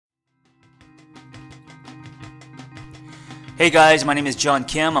Hey guys, my name is John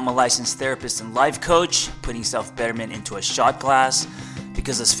Kim. I'm a licensed therapist and life coach, putting self-betterment into a shot glass.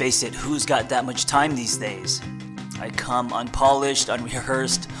 Because let's face it, who's got that much time these days? I come unpolished,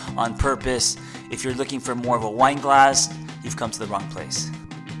 unrehearsed, on purpose. If you're looking for more of a wine glass, you've come to the wrong place.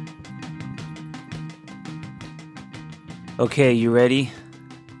 Okay, you ready?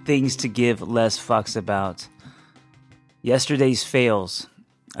 Things to give less fucks about. Yesterday's fails.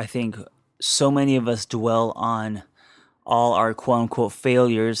 I think so many of us dwell on all our quote-unquote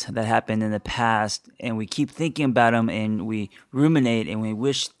failures that happened in the past, and we keep thinking about them, and we ruminate, and we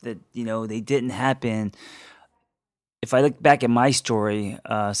wish that, they didn't happen. If I look back at my story,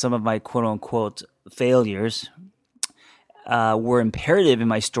 some of my quote-unquote failures were imperative in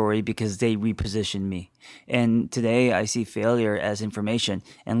my story because they repositioned me. And today I see failure as information.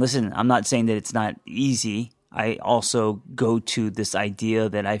 And listen, I'm not saying that it's not easy. I also go to this idea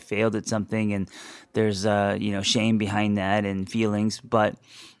that I failed at something, and there's shame behind that and feelings. But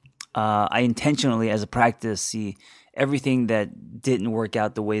I intentionally, as a practice, see everything that didn't work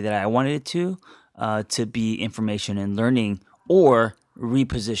out the way that I wanted it to be information and learning or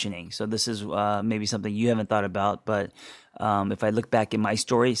repositioning. So this is maybe something you haven't thought about, but if I look back at my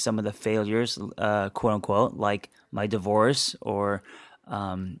story, some of the failures, quote unquote, like my divorce or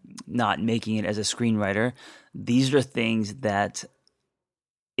not making it as a screenwriter, these are things that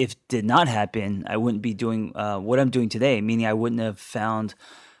if did not happen, I wouldn't be doing what I'm doing today, meaning I wouldn't have found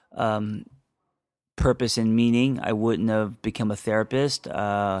purpose and meaning. I wouldn't have become a therapist.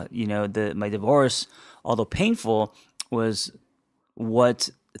 My divorce, although painful, was what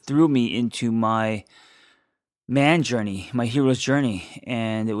threw me into my man journey, my hero's journey.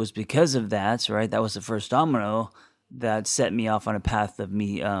 And it was because of that, right? That was the first domino that set me off on a path of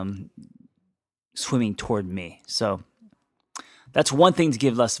me swimming toward me. So that's one thing to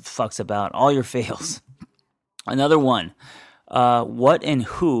give less fucks about, all your fails. Another one, what and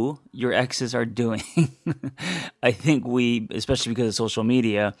who your exes are doing. I think we, especially because of social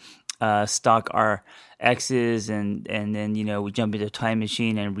media, stalk our exes and then, we jump into a time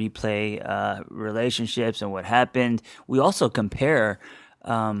machine and replay relationships and what happened. We also compare,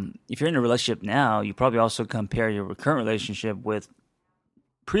 if you're in a relationship now, you probably also compare your current relationship with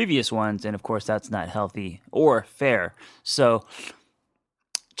previous ones, and of course that's not healthy or fair. So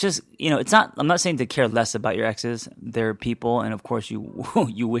just, it's not, I'm not saying to care less about your exes. They're people, and of course you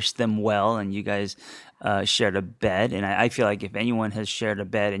you wish them well, and you guys shared a bed, and I feel like if anyone has shared a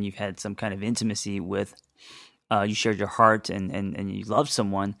bed and you've had some kind of intimacy with, you shared your heart and you love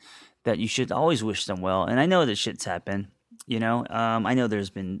someone, that you should always wish them well. And I know that shit's happened, I know there's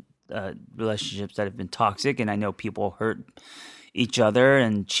been relationships that have been toxic, and I know people hurt each other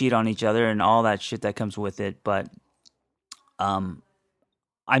and cheat on each other and all that shit that comes with it. But I'm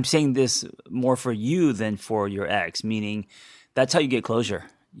saying this more for you than for your ex, meaning that's how you get closure,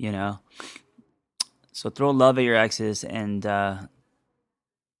 So throw love at your exes and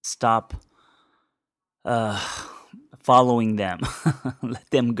stop following them. Let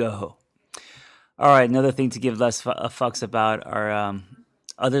them go. All right, another thing to give less fucks about are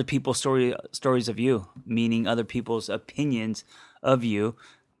other people's stories of you, meaning other people's opinions of you.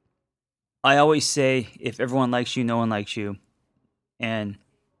 I always say, if everyone likes you, no one likes you. And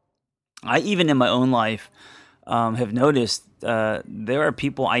I, even in my own life, have noticed there are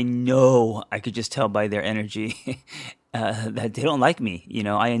people I know I could just tell by their energy that they don't like me.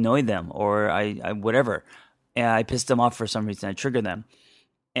 I annoy them, or I whatever. And I piss them off for some reason. I trigger them.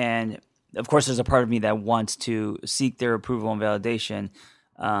 And of course, there's a part of me that wants to seek their approval and validation.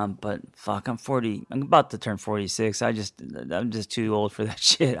 But fuck, I'm 40. I'm about to turn 46. I'm just too old for that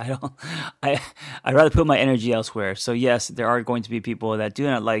shit. I'd rather put my energy elsewhere. So yes, there are going to be people that do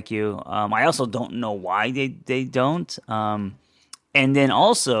not like you. I also don't know why they don't. And then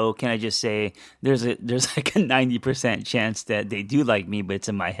also, can I just say, there's like a 90% chance that they do like me, but it's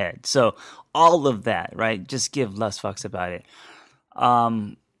in my head. So all of that, right? Just give less fucks about it.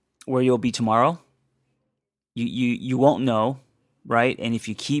 Where you'll be tomorrow, you won't know. Right? And if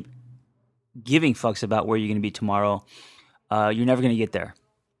you keep giving fucks about where you're going to be tomorrow, you're never going to get there.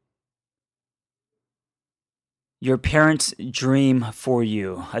 Your parents dream for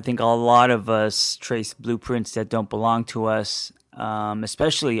you. I think a lot of us trace blueprints that don't belong to us,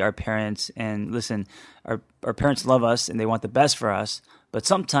 especially our parents. And listen, our parents love us and they want the best for us, but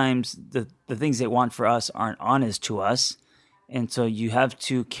sometimes the things they want for us aren't honest to us. And so you have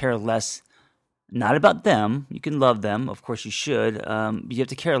to care less. Not about them. You can love them. Of course you should. But you have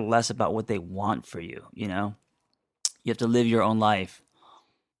to care less about what they want for you, You have to live your own life.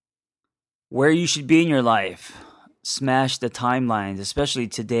 Where you should be in your life. smash the timelines, especially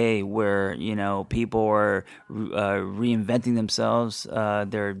today where, people are reinventing themselves.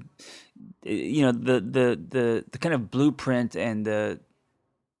 They're, the kind of blueprint and the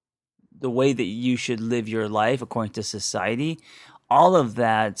way that you should live your life according to society, all of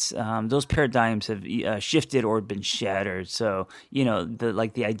that, those paradigms have shifted or been shattered. So,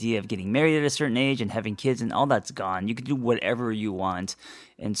 the idea of getting married at a certain age and having kids and all that's gone. You can do whatever you want.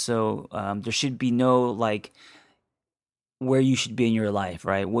 And so there should be no where you should be in your life,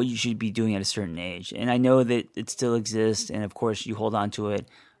 right? What you should be doing at a certain age. And I know that it still exists. And of course you hold on to it.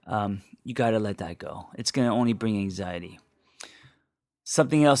 You got to let that go. It's going to only bring anxiety.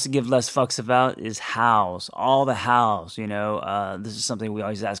 Something else to give less fucks about is hows. All the hows, this is something we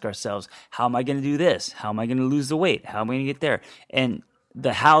always ask ourselves. How am I going to do this? How am I going to lose the weight? How am I going to get there? And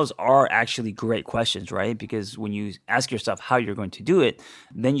the hows are actually great questions, right? Because when you ask yourself how you're going to do it,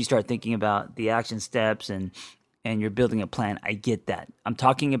 then you start thinking about the action steps and you're building a plan. I get that. I'm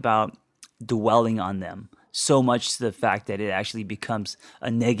talking about dwelling on them so much to the fact that it actually becomes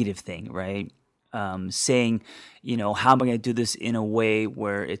a negative thing, right? Saying, how am I going to do this in a way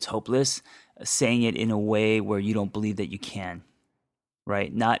where it's hopeless? Saying it in a way where you don't believe that you can,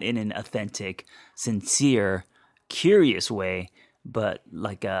 right? Not in an authentic, sincere, curious way, but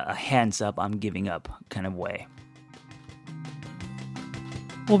like a hands up, I'm giving up kind of way.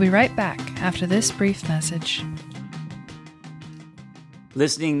 We'll be right back after this brief message.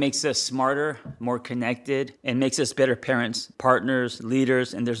 Listening makes us smarter, more connected, and makes us better parents, partners,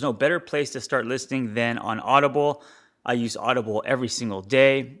 leaders, and there's no better place to start listening than on Audible. I use Audible every single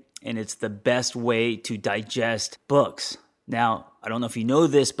day, and it's the best way to digest books. Now, I don't know if you know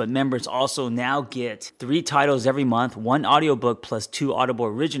this, but members also now get 3 titles every month, 1 audiobook plus 2 Audible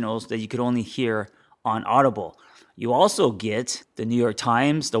originals that you could only hear on Audible. You also get the New York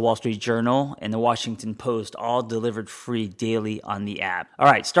Times, the Wall Street Journal, and the Washington Post, all delivered free daily on the app. All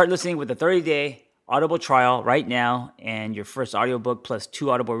right, start listening with a 30-day Audible trial right now, and your first audiobook plus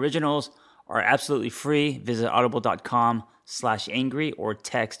 2 Audible originals are absolutely free. Visit audible.com/angry or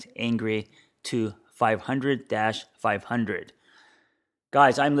text angry to 500-500.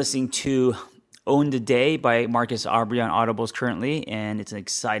 Guys, I'm listening to Own the Day by Marcus Aubrey on Audibles currently, and it's an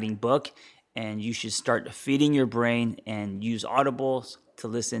exciting book. And you should start feeding your brain and use Audibles to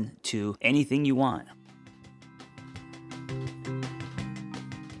listen to anything you want.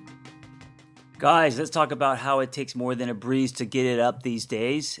 Guys, let's talk about how it takes more than a breeze to get it up these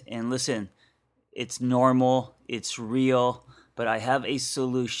days. And listen, it's normal, it's real, but I have a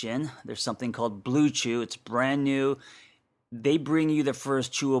solution. There's something called Blue Chew. It's brand new. They bring you the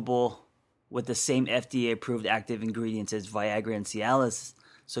first chewable with the same FDA-approved active ingredients as Viagra and Cialis.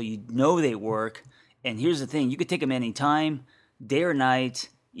 So you know they work. And here's the thing. You could take them anytime, day or night,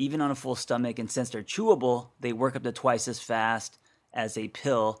 even on a full stomach. And since they're chewable, they work up to twice as fast as a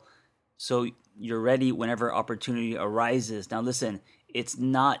pill. So you're ready whenever opportunity arises. Now listen, it's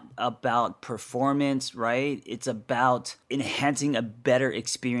not about performance, right? It's about enhancing a better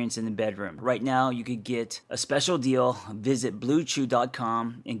experience in the bedroom. Right now, you could get a special deal. Visit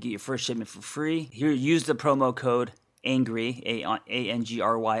bluechew.com and get your first shipment for free. Here, use the promo code ANGRY,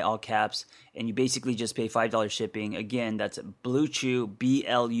 ANGRY, all caps, and you basically just pay $5 shipping. Again, that's Blue Chew,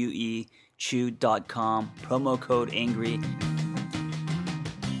 BLUE, chew.com, promo code ANGRY.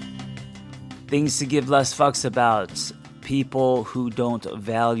 Things to give less fucks about. People who don't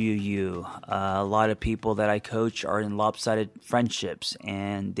value you. A lot of people that I coach are in lopsided friendships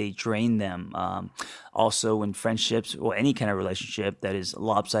and they drain them. Also in friendships or any kind of relationship that is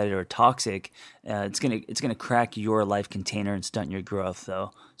lopsided or toxic, it's gonna crack your life container and stunt your growth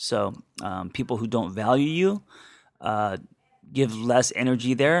though. So people who don't value you, give less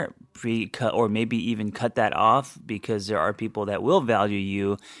energy there, pre-cut, or maybe even cut that off, because there are people that will value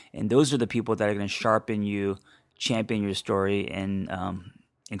you, and those are the people that are going to sharpen you, champion your story, and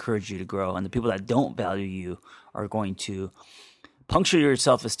encourage you to grow. And the people that don't value you are going to puncture your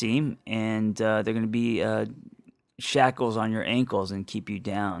self-esteem, and they're going to be shackles on your ankles and keep you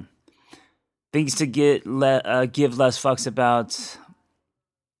down. Things to give less fucks about.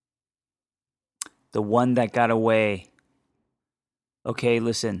 The one that got away. Okay,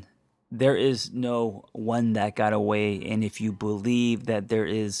 listen, there is no one that got away, and if you believe that there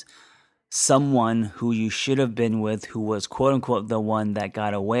is someone who you should have been with who was quote-unquote the one that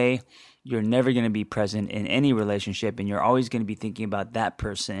got away, you're never going to be present in any relationship, and you're always going to be thinking about that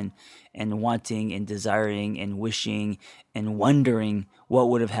person and wanting and desiring and wishing and wondering what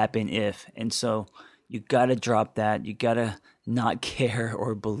would have happened if. And so you got to drop that. You got to not care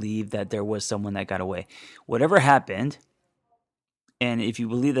or believe that there was someone that got away. Whatever happened, And if you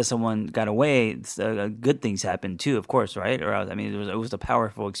believe that someone got away, good things happen too, of course, right? Or I mean, it was a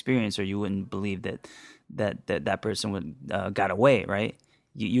powerful experience, or you wouldn't believe that person would got away, right?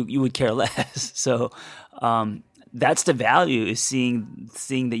 You would care less. So that's the value, is seeing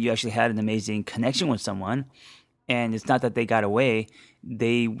that you actually had an amazing connection with someone, and it's not that they got away;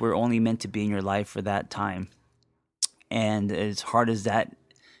 they were only meant to be in your life for that time. And as hard as that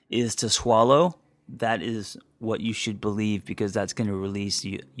is to swallow, that is what you should believe, because that's going to release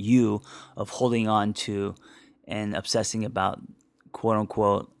you of holding on to and obsessing about, quote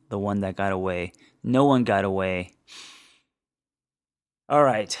unquote, the one that got away. No one got away. All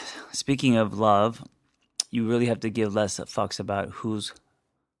right. Speaking of love, you really have to give less fucks about who's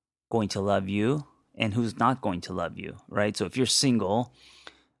going to love you and who's not going to love you, right? So if you're single,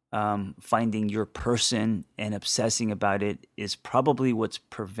 finding your person and obsessing about it is probably what's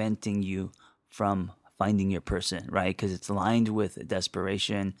preventing you from finding your person, right? Because it's aligned with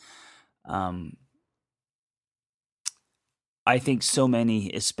desperation. I think so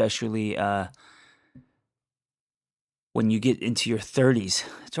many, especially when you get into your 30s,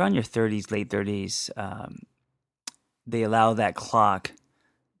 it's around your 30s, late 30s, they allow that clock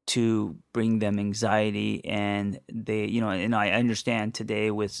to bring them anxiety, and they, and I understand today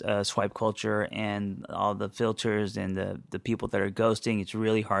with swipe culture and all the filters and the people that are ghosting, it's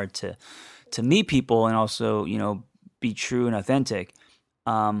really hard to meet people and also, be true and authentic.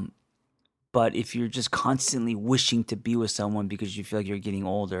 But if you're just constantly wishing to be with someone because you feel like you're getting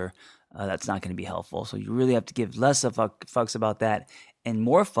older, that's not going to be helpful. So you really have to give less of fucks about that and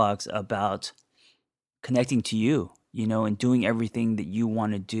more fucks about connecting to you, and doing everything that you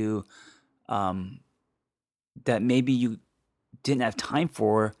want to do, that maybe you didn't have time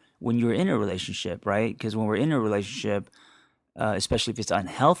for when you were in a relationship, right? Because when we're in a relationship, especially if it's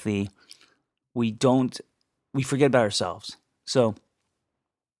unhealthy, we forget about ourselves. So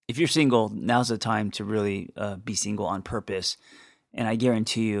if you're single, now's the time to really be single on purpose. And I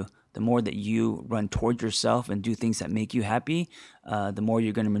guarantee you, the more that you run toward yourself and do things that make you happy, the more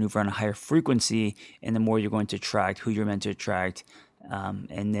you're going to maneuver on a higher frequency, and the more you're going to attract who you're meant to attract.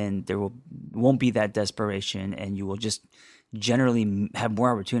 And then there won't be that desperation, and you will just generally have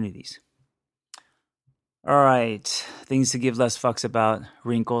more opportunities. All right, things to give less fucks about: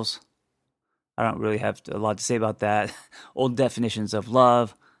 wrinkles. I don't really have a lot to say about that. Old definitions of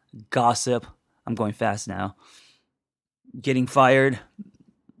love, gossip. I'm going fast now. Getting fired.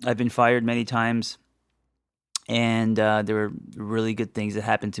 I've been fired many times, and there were really good things that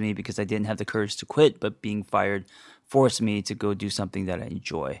happened to me because I didn't have the courage to quit, but being fired forced me to go do something that I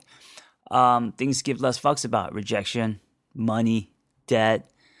enjoy. Things to give less fucks about: rejection, money,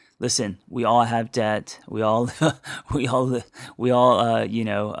 debt. Listen, we all have debt. We all have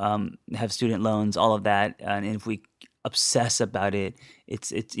student loans, all of that. And if we obsess about it,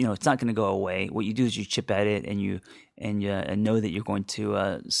 it's not going to go away. What you do is you chip at it, and you know that you're going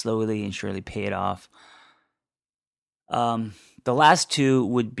to slowly and surely pay it off. The last two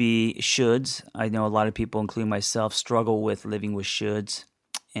would be shoulds. I know a lot of people, including myself, struggle with living with shoulds,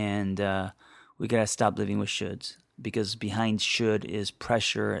 and we gotta stop living with shoulds, because behind should is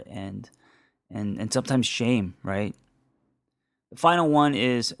pressure and sometimes shame, right? The final one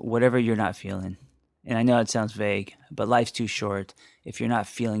is whatever you're not feeling. And I know it sounds vague, but life's too short. If you're not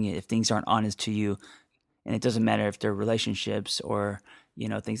feeling it, if things aren't honest to you, and it doesn't matter if they're relationships or,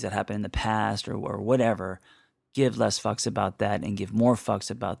 things that happened in the past or whatever, give less fucks about that and give more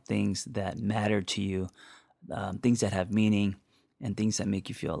fucks about things that matter to you, things that have meaning, and things that make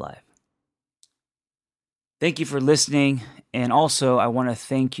you feel alive. Thank you for listening. And also, I want to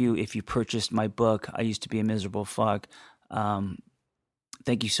thank you if you purchased my book, I Used to Be a Miserable Fuck.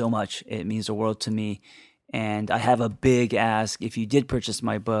 Thank you so much. It means the world to me. And I have a big ask. If you did purchase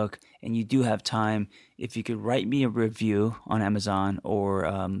my book and you do have time, if you could write me a review on Amazon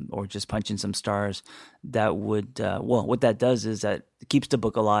or just punch in some stars, that would, what that does is that it keeps the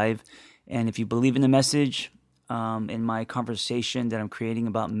book alive. And if you believe in the message, in my conversation that I'm creating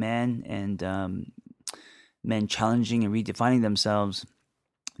about men and men challenging and redefining themselves,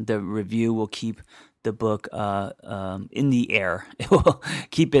 the review will keep the book in the air. It will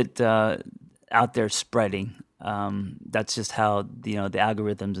keep it out there spreading. That's just how the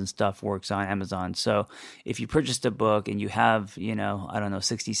algorithms and stuff works on Amazon. So if you purchased a book and you have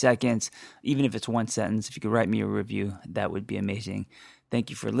 60 seconds, even if it's one sentence, if you could write me a review, that would be amazing. Thank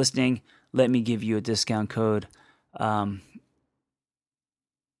you for listening. Let me give you a discount code.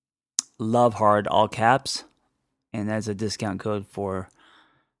 Love hard, all caps, and that's a discount code for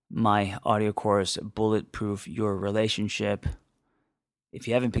my audio course, Bulletproof Your Relationship. If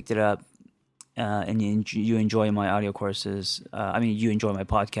you haven't picked it up, and you enjoy my audio courses, you enjoy my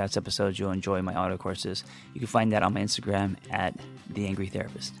podcast episodes, you'll enjoy my audio courses, you can find that on my Instagram at The Angry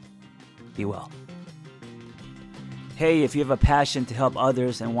Therapist. Be well. Hey, if you have a passion to help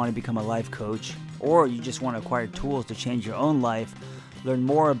others and want to become a life coach, or you just want to acquire tools to change your own life, learn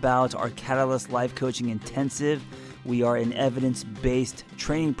more about our Catalyst Life Coaching Intensive. We are an evidence-based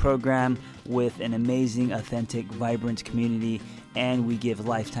training program with an amazing, authentic, vibrant community, and we give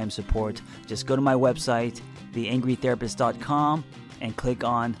lifetime support. Just go to my website, theangrytherapist.com, and click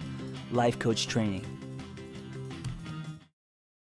on Life Coach Training.